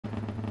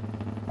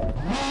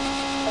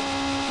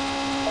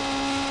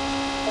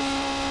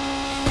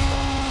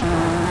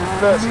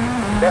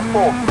Left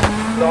 4,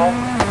 long,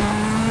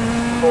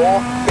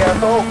 4,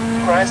 careful,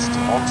 crest,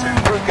 onto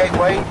through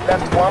gateway,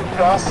 left 1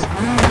 plus,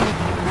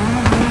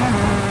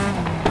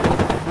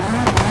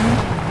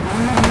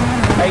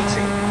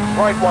 80,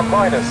 right 1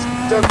 minus,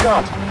 don't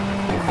cut,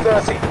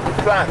 30,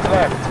 flat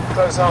left,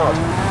 close hard,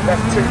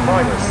 left 2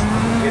 minus,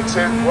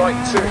 into right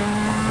 2,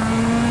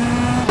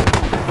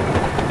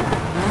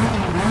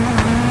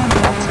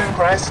 onto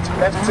crest,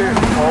 left 2,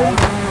 hold,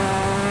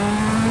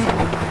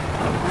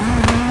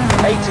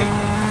 80,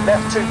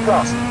 left 2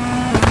 plus,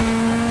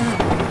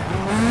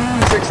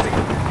 60,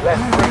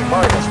 left 3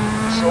 minus,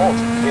 short,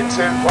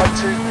 into right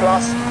 2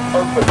 plus,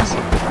 opens,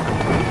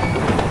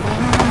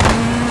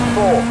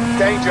 4,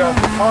 danger,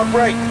 hard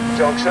brake,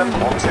 junction,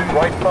 onto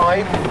right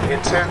 5,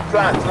 into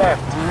flat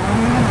left,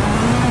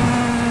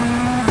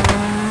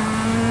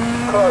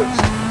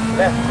 closed,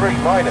 left 3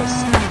 minus,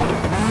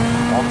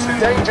 onto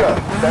danger,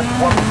 left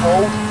 1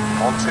 hold,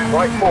 onto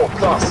right 4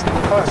 plus,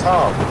 close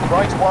hard,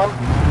 right 1,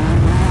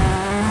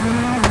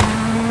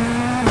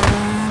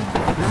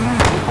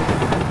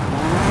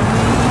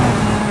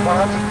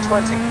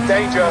 120,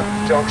 danger,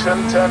 junction,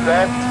 turn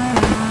left,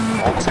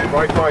 onto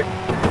right 5,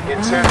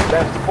 into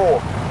left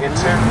 4,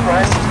 into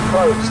crest,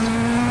 closed,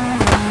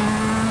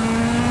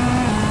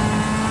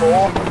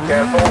 4,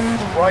 careful,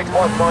 right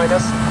 1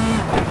 minus,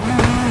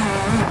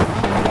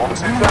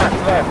 onto flat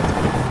left,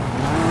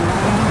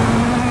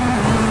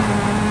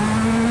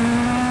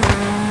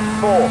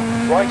 4,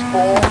 right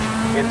 4,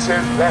 into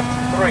left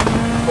 3,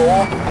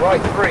 4,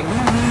 right 3,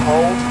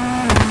 hold,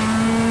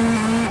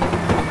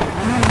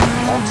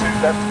 onto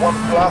left 1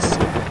 plus,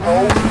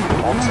 hold,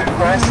 onto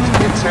crest,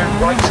 into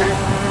right 2,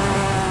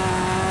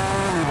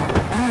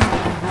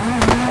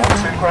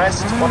 onto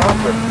crest,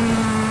 100,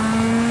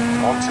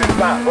 onto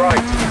flat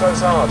right,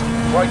 close hard,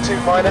 right 2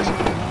 minus,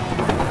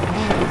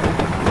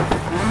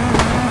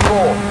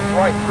 4,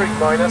 right 3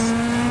 minus,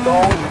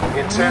 long,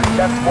 into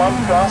left 1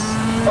 plus,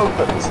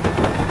 opens,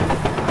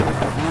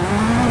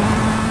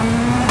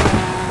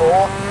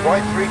 4,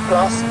 right 3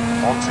 plus,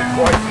 onto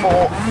right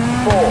 4,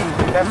 4,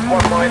 left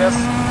 1 minus,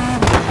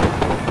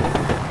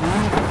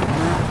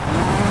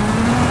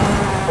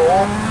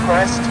 4,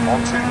 crest,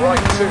 onto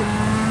right 2,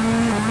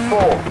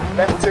 4,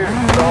 left 2,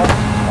 long,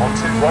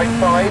 onto right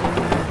 5,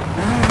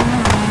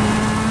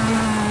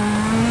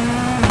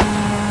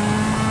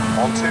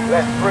 onto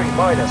left 3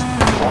 minus,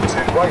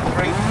 onto right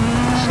 3,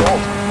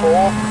 short,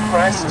 4,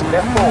 crest,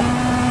 left 4,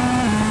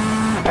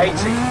 80,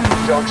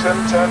 junction,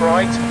 turn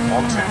right,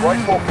 onto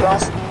right 4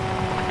 plus,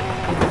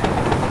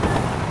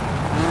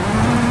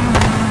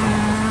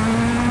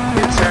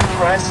 into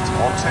crest,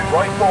 onto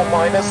right 4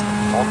 minus,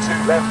 onto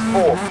left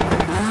 4,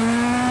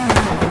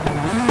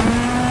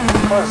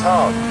 close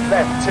hard,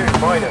 left 2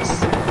 minus,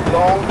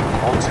 long,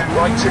 onto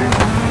right 2,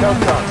 no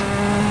cut,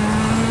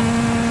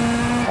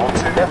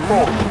 onto left 4,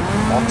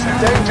 onto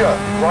danger,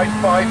 right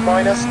 5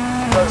 minus,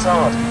 close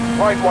hard,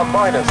 right 1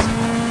 minus,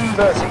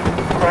 30,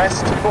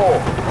 crest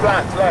 4,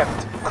 flat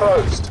left,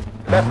 closed,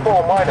 left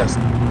 4 minus,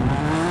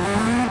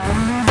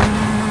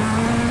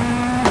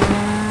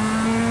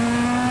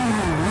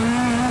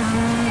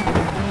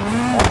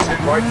 onto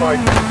right 5,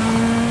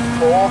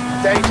 4,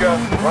 danger,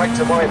 right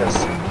to minus,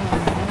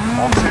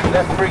 onto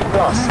left 3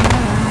 plus,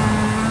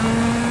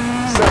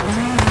 70,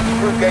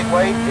 through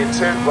gateway,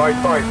 into right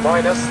 5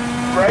 minus,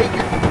 brake,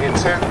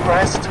 into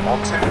crest,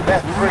 onto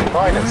left 3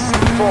 minus,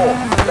 4,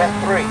 left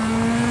 3,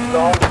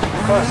 long,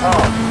 close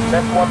hard,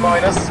 left 1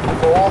 minus,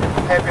 4,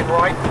 hairpin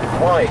right,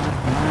 wide,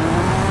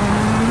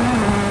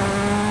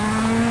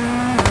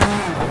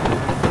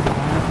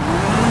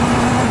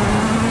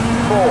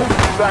 4,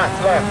 flat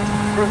left,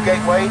 through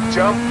gateway,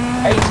 jump,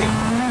 80,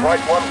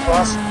 right 1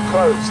 plus,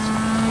 closed,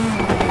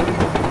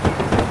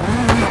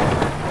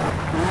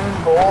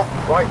 4,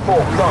 right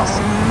 4 plus,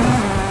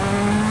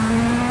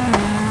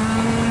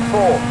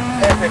 4,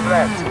 hairpin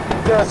left,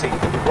 30,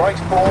 right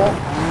 4,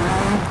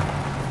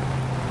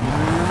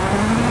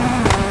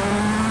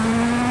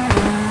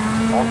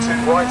 onto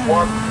right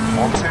 1,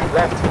 onto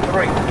left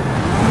 3,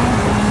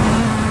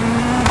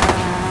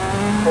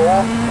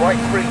 4,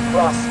 right 3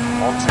 plus,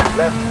 onto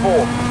left 4,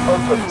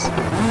 opens,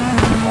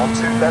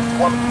 onto left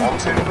 1,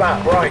 onto flat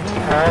right,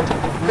 and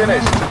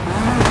finished.